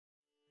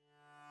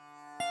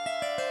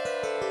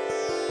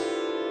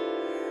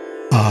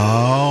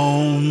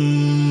Aum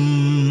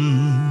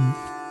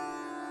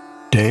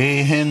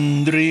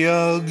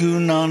Dehendriya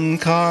Gunan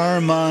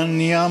Karman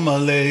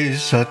Yamale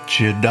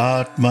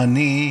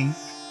Satchidatmani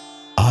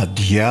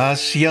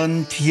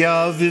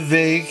Adhyasyantya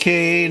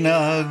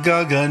Vivekena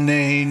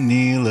Gagane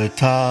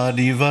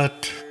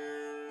Nilatadivat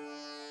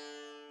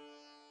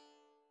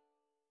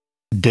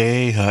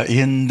Deha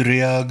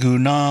Indriya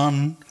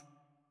Gunan,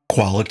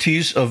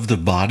 qualities of the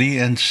body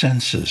and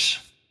senses.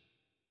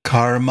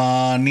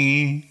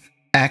 Karmani,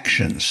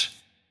 actions.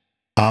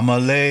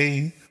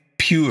 Amale,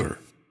 pure.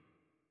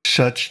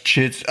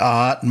 Sat-cit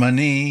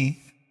Ātmani,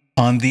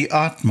 on the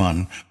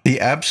Ātman, the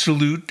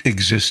absolute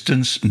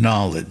existence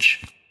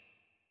knowledge.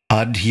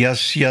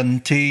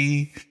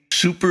 Adhyasyanti,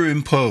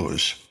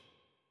 superimpose.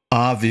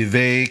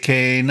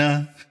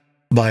 Avivekena,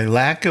 by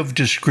lack of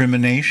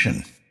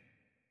discrimination.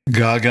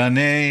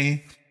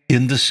 Gagane,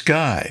 in the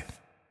sky.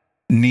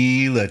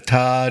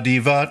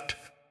 Nilatadivat,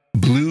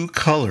 blue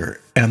color,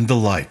 and the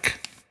like.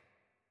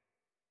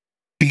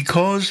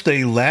 Because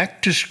they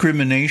lack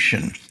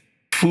discrimination,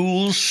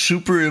 fools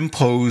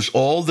superimpose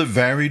all the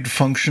varied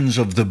functions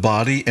of the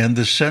body and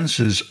the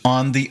senses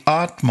on the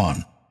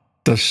Ātman,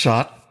 the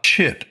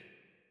sat-cit,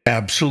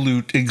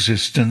 absolute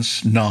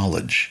existence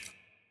knowledge,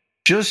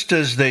 just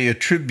as they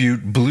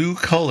attribute blue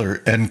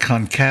color and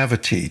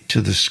concavity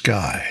to the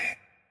sky.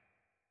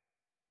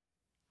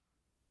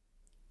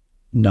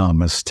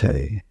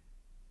 Namaste.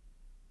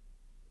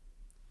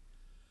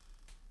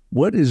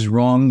 What is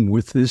wrong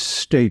with this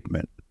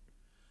statement?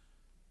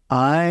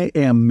 I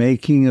am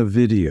making a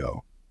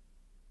video.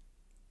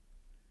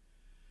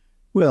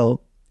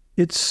 Well,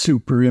 it's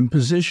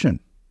superimposition.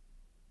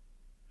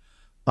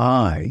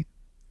 I,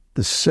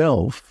 the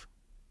self,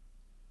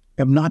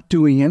 am not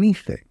doing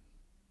anything.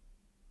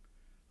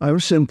 I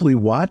was simply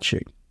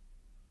watching.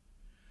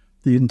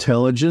 The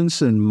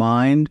intelligence and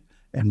mind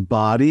and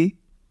body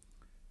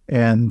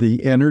and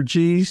the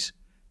energies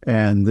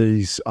and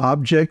these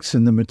objects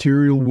in the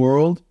material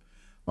world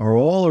are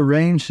all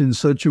arranged in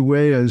such a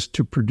way as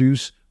to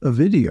produce a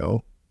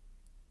video.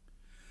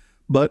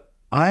 But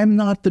I'm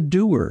not the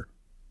doer.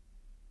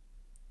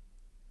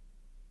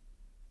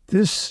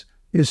 This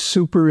is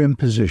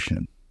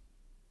superimposition.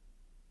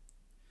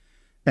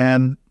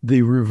 And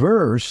the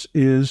reverse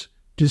is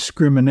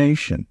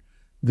discrimination,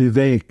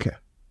 viveka.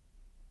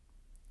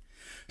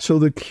 So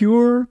the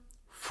cure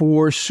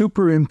for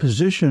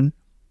superimposition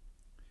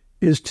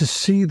is to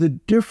see the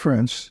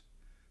difference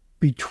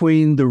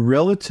between the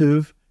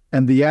relative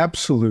and the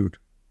absolute,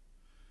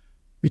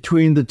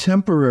 between the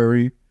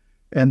temporary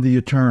and the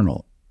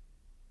eternal.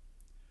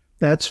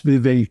 That's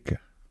viveka.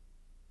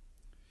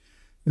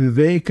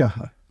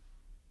 Viveka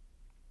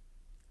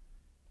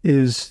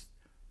is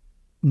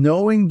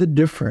knowing the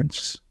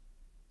difference,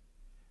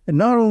 and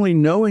not only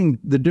knowing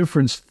the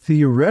difference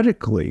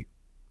theoretically,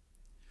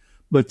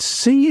 but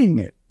seeing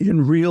it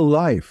in real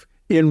life,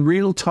 in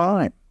real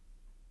time.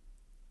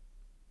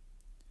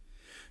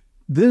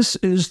 This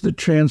is the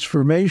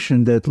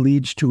transformation that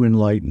leads to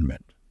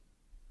enlightenment.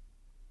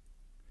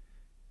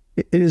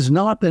 It is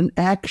not an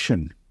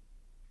action,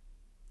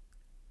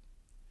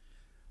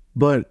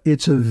 but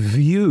it's a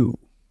view.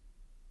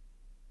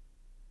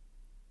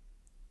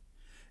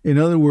 In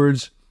other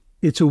words,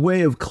 it's a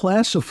way of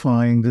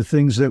classifying the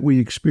things that we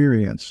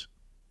experience.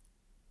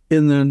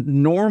 In the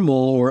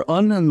normal or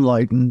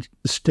unenlightened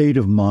state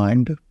of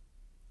mind,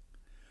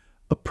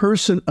 a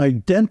person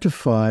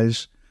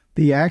identifies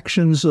the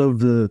actions of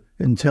the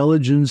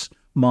intelligence,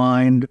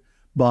 mind,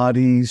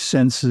 body,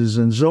 senses,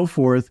 and so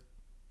forth,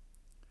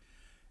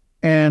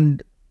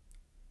 and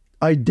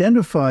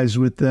identifies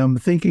with them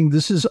thinking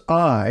this is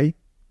I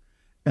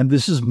and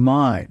this is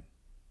mine.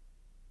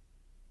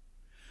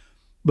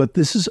 But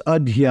this is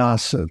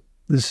adhyasa,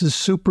 this is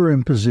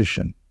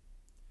superimposition,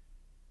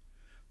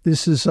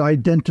 this is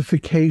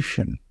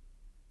identification,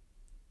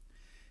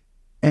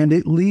 and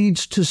it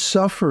leads to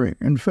suffering.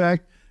 In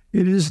fact,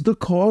 it is the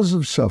cause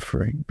of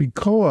suffering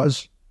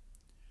because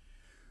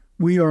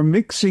we are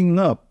mixing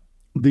up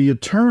the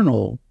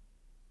eternal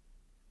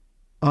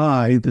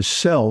I, the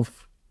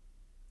self,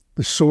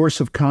 the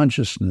source of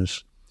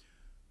consciousness,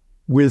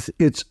 with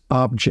its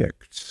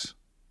objects.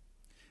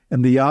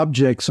 And the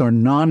objects are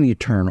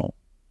non-eternal.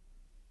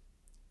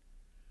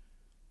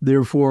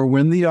 Therefore,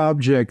 when the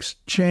objects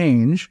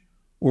change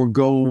or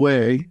go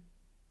away,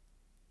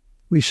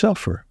 we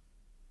suffer.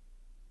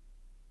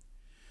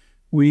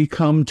 We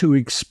come to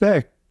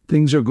expect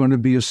things are going to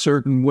be a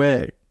certain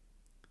way.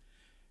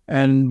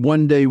 And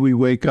one day we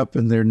wake up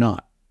and they're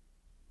not.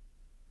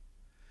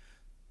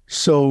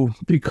 So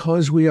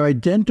because we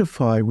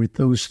identify with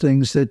those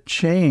things that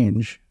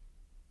change,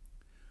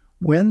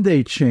 when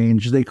they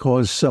change, they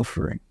cause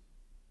suffering.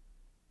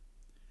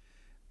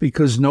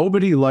 Because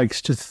nobody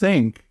likes to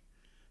think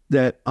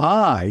that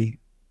I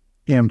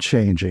am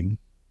changing.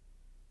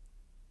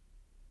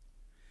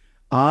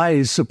 I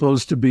is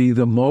supposed to be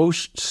the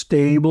most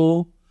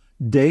stable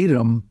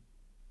datum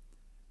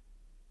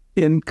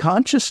in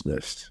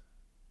consciousness.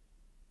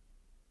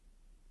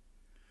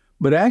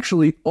 But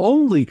actually,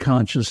 only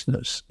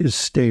consciousness is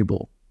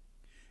stable.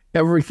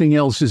 Everything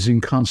else is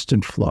in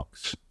constant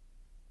flux.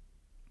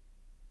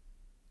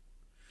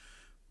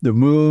 The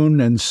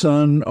moon and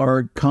sun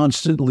are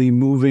constantly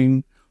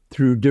moving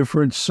through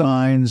different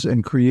signs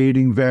and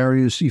creating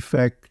various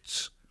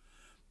effects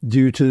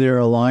due to their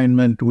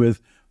alignment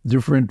with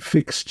different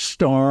fixed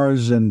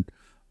stars and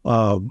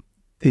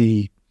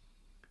the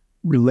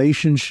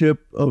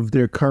relationship of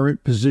their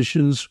current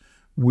positions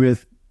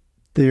with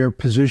their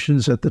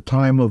positions at the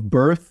time of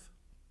birth.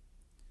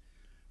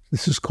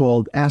 This is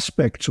called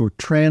aspects or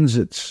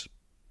transits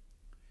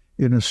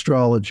in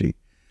astrology.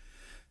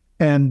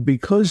 And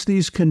because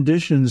these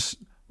conditions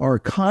are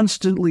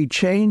constantly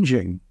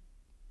changing,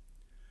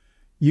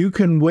 you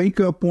can wake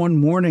up one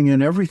morning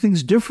and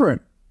everything's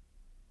different.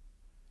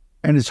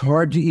 And it's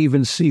hard to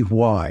even see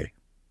why,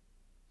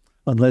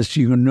 unless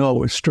you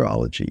know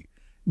astrology.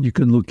 You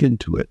can look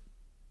into it.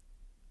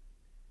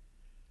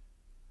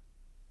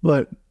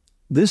 But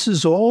this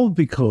is all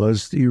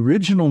because the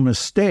original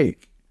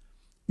mistake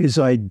is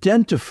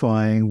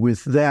identifying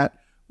with that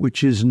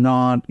which is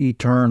not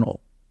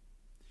eternal.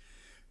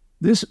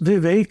 This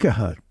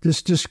viveka,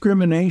 this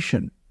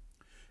discrimination,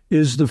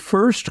 is the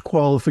first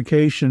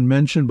qualification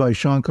mentioned by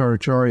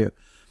Śaṅkarācārya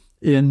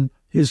in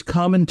his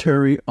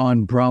commentary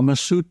on Brahma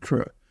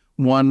Sutra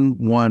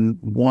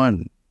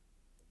 111.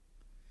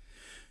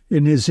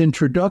 In his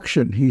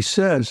introduction, he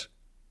says,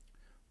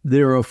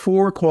 there are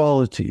 4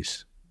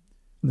 qualities.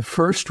 The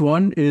first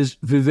one is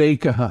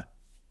viveka,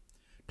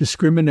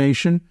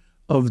 discrimination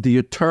of the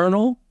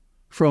eternal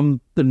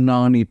from the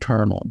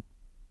non-eternal,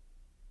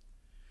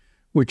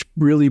 which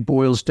really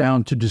boils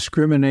down to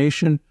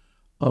discrimination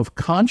of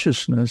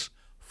consciousness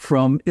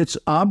from its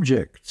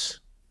objects.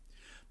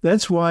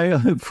 That's why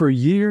for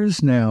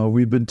years now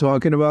we've been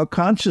talking about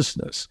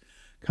consciousness.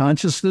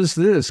 Consciousness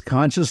this,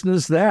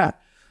 consciousness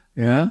that,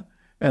 yeah?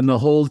 And the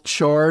whole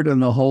chart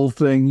and the whole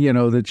thing, you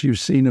know, that you've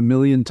seen a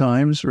million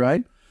times,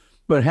 right?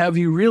 But have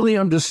you really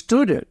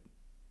understood it?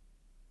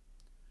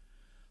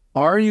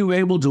 Are you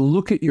able to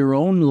look at your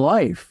own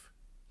life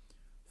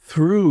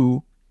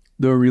through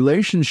the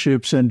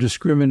relationships and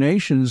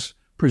discriminations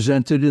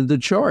presented in the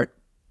chart?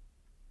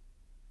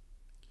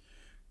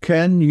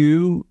 Can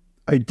you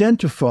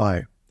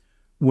identify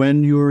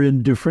when you're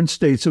in different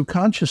states of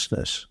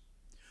consciousness?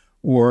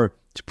 Or,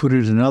 to put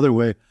it another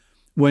way,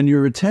 when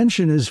your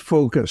attention is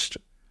focused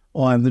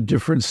on the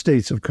different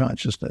states of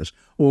consciousness,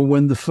 or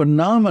when the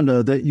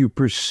phenomena that you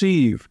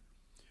perceive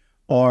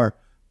are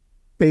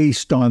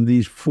based on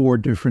these 4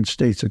 different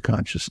states of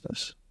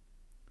consciousness?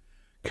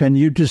 Can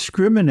you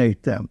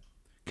discriminate them?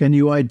 Can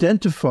you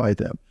identify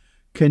them?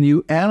 Can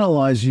you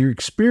analyze your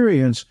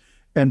experience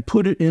and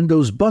put it in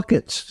those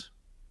buckets?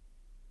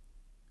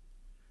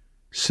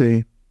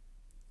 See,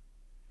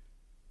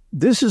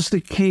 this is the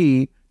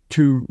key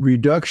to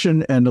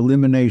reduction and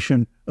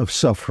elimination of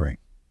suffering.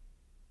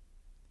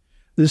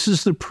 This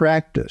is the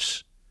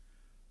practice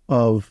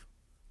of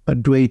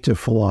Advaita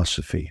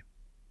philosophy.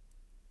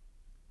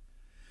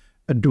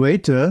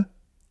 Advaita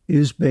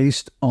is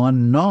based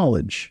on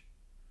knowledge,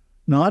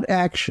 not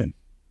action.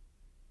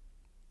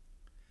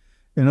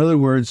 In other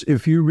words,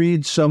 if you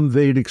read some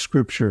Vedic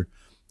scripture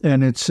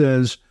and it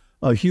says,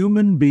 a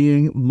human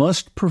being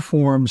must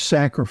perform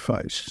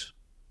sacrifice,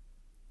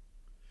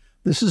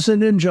 this is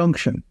an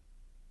injunction.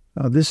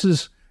 This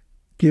is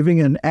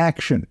giving an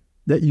action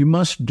that you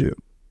must do.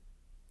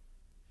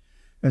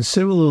 And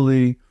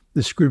similarly,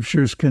 the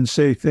scriptures can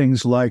say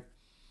things like,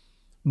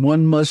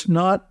 one must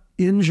not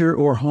injure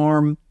or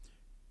harm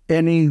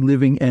any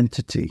living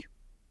entity,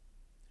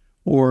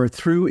 or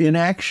through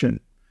inaction,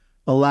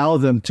 allow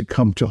them to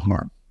come to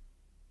harm.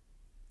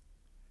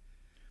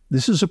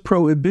 This is a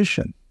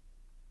prohibition.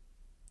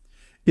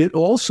 It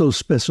also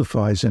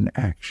specifies an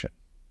action.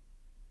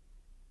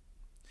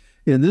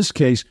 In this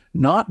case,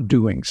 not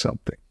doing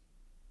something.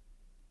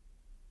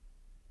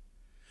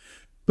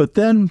 But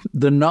then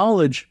the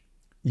knowledge,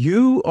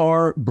 you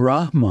are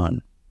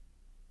Brahman,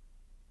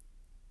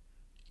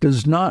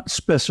 does not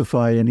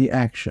specify any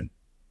action.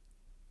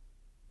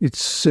 It's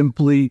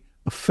simply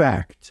a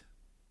fact.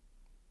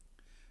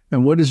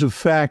 And what is a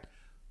fact?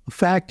 A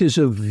fact is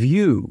a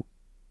view.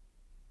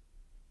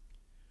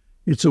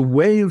 It's a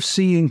way of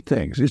seeing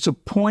things. It's a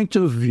point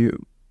of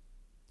view.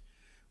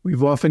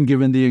 We've often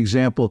given the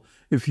example,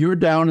 if you're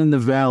down in the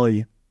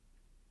valley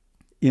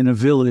in a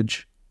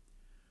village,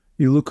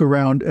 you look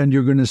around and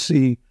you're going to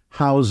see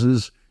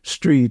houses,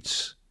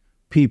 streets,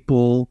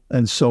 people,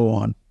 and so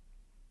on.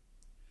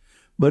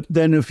 But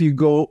then if you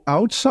go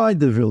outside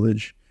the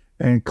village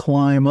and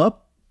climb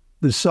up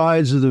the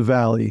sides of the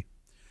valley,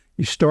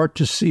 you start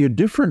to see a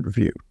different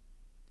view,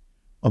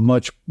 a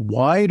much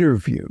wider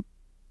view,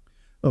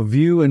 a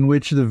view in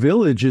which the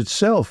village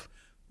itself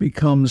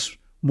becomes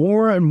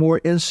more and more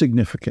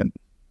insignificant.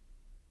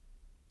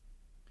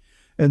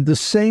 And the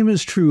same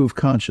is true of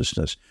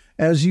consciousness.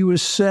 As you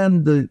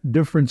ascend the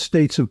different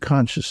states of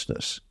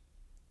consciousness,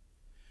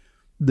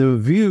 the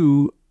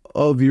view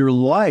of your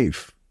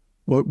life,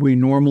 what we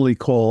normally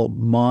call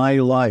my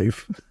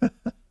life,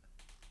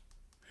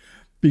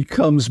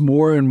 becomes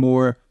more and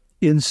more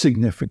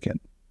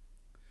insignificant.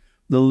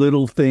 the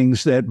little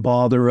things that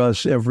bother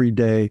us every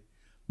day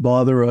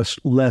bother us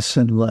less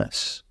and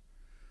less.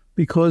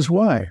 Because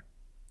why?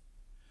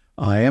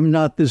 I am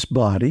not this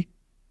body.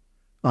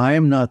 I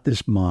am not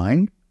this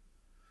mind.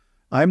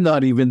 I'm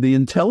not even the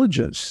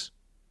intelligence.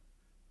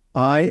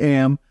 I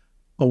am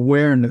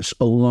awareness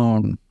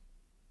alone.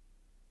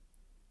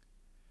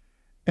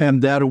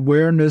 And that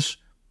awareness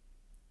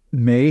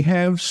may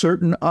have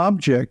certain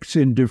objects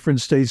in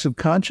different states of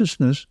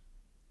consciousness,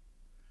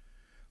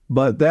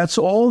 but that's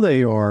all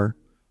they are.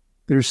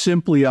 They're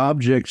simply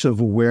objects of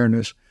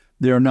awareness.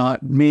 They're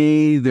not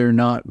me. They're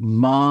not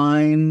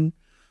mine.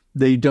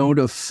 They don't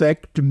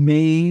affect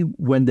me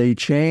when they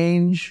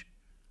change.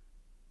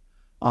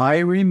 I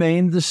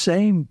remain the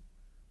same.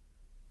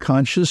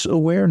 Conscious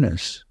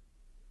awareness,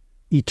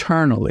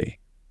 eternally.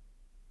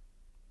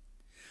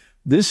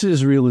 This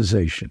is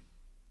realization.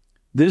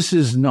 This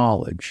is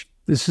knowledge.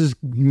 This is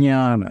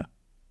jnana.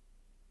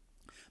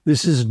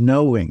 This is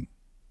knowing.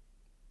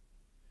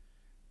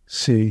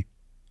 See,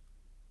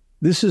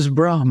 this is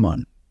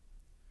Brahman,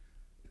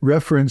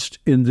 referenced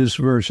in this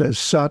verse as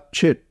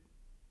sat-cit.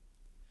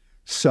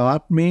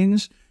 Sat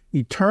means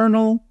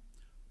eternal,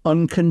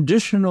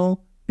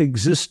 unconditional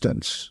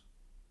existence.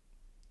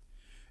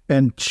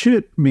 And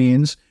chit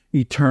means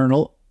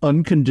eternal,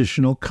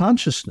 unconditional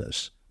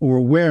consciousness or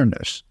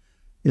awareness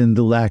in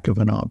the lack of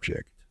an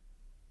object.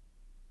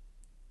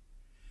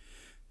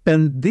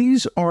 And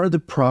these are the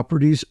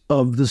properties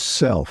of the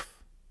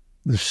self,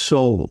 the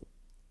soul,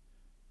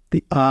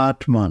 the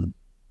Ātman.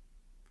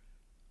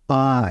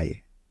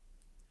 I.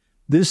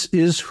 This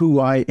is who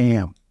I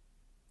am.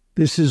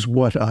 This is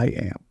what I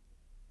am.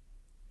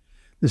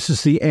 This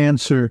is the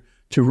answer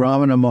to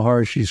Ramana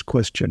Maharshi's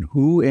question,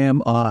 who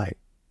am I?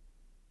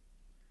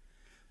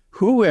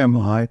 Who am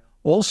I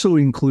also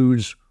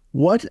includes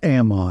what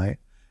am I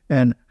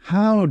and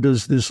how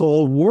does this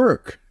all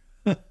work?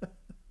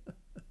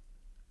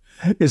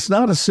 It's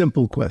not a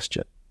simple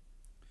question.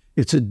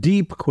 It's a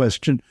deep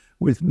question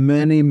with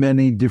many,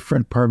 many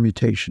different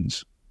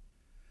permutations.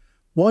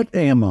 What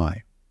am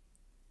I?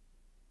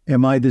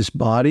 Am I this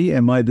body?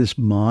 Am I this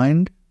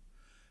mind?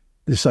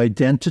 This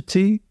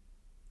identity?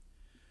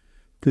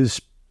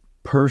 This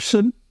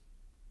person?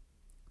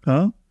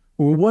 Or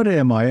what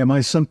am I? Am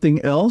I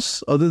something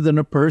else other than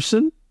a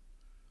person?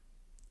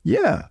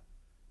 Yeah,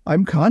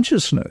 I'm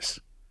consciousness.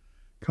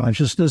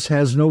 Consciousness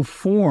has no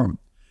form,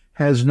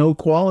 has no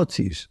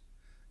qualities.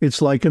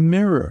 It's like a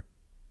mirror.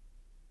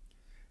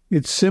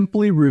 It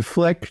simply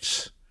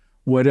reflects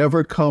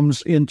whatever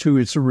comes into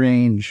its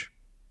range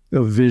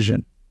of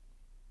vision.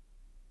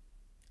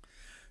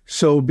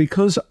 So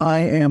because I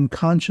am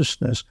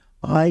consciousness,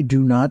 I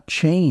do not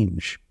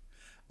change.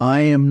 I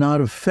am not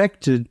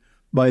affected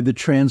by the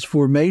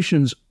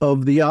transformations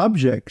of the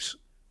objects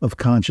of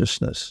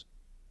consciousness.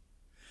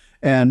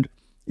 And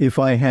if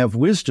I have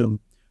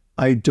wisdom,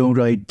 I don't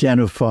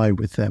identify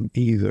with them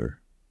either.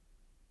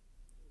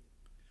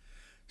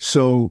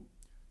 So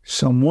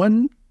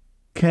someone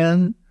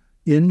can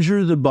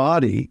injure the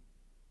body.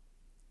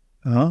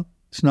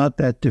 It's not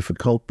that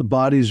difficult. The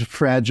body's a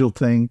fragile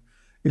thing.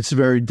 It's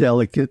very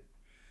delicate.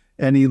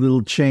 Any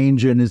little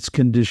change in its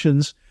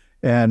conditions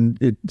and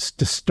it's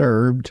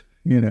disturbed,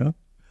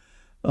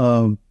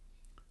 But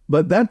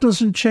that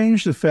doesn't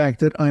change the fact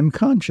that I'm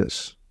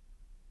conscious.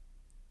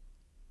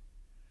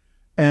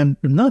 And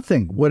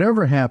nothing,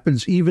 whatever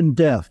happens, even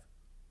death,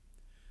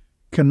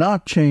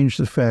 cannot change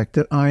the fact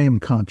that I am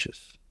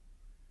conscious.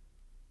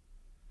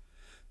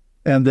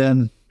 And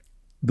then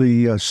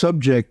the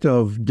subject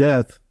of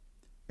death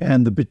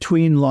and the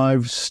between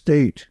lives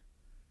state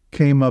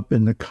came up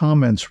in the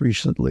comments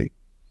recently.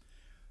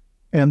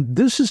 And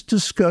this is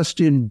discussed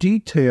in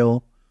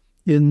detail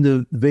in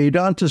the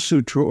Vedanta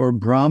Sutra or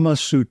Brahma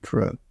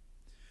Sutra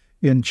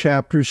in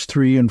chapters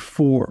 3 and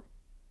 4.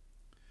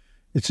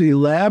 It's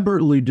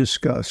elaborately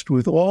discussed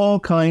with all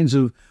kinds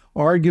of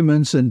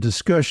arguments and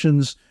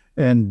discussions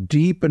and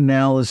deep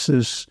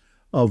analysis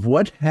of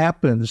what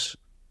happens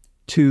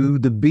to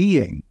the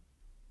being,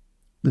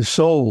 the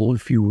soul,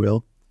 if you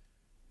will,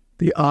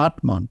 the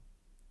Ātman,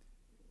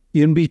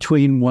 in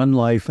between one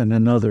life and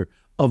another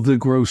of the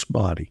gross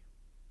body.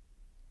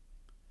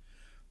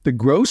 The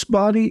gross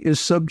body is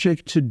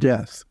subject to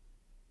death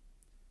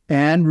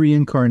and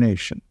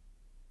reincarnation.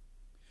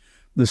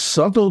 The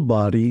subtle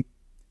body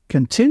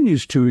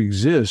continues to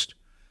exist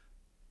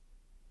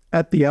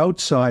at the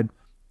outside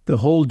the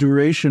whole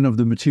duration of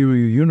the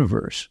material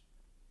universe,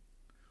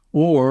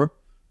 or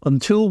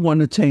until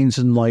one attains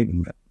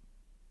enlightenment.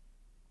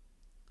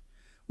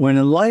 When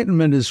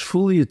enlightenment is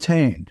fully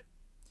attained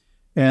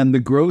and the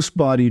gross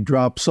body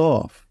drops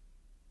off,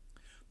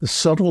 the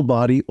subtle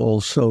body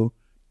also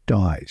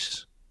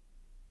dies.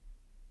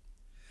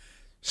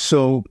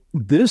 So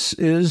this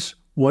is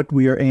what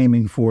we are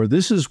aiming for.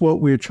 This is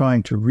what we're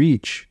trying to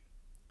reach.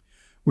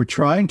 We're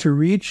trying to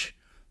reach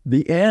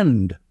the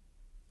end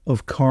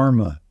of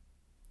karma,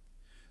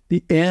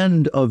 the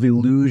end of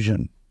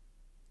illusion,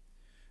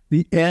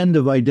 the end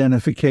of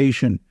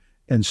identification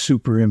and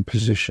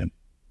superimposition.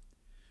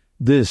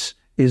 This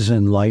is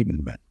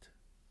enlightenment.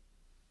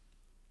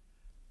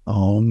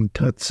 Om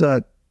Tat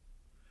Sat.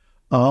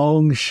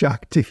 Om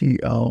Shakti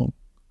Om.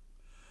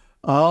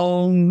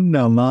 Om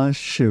Namah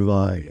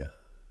Shivaya.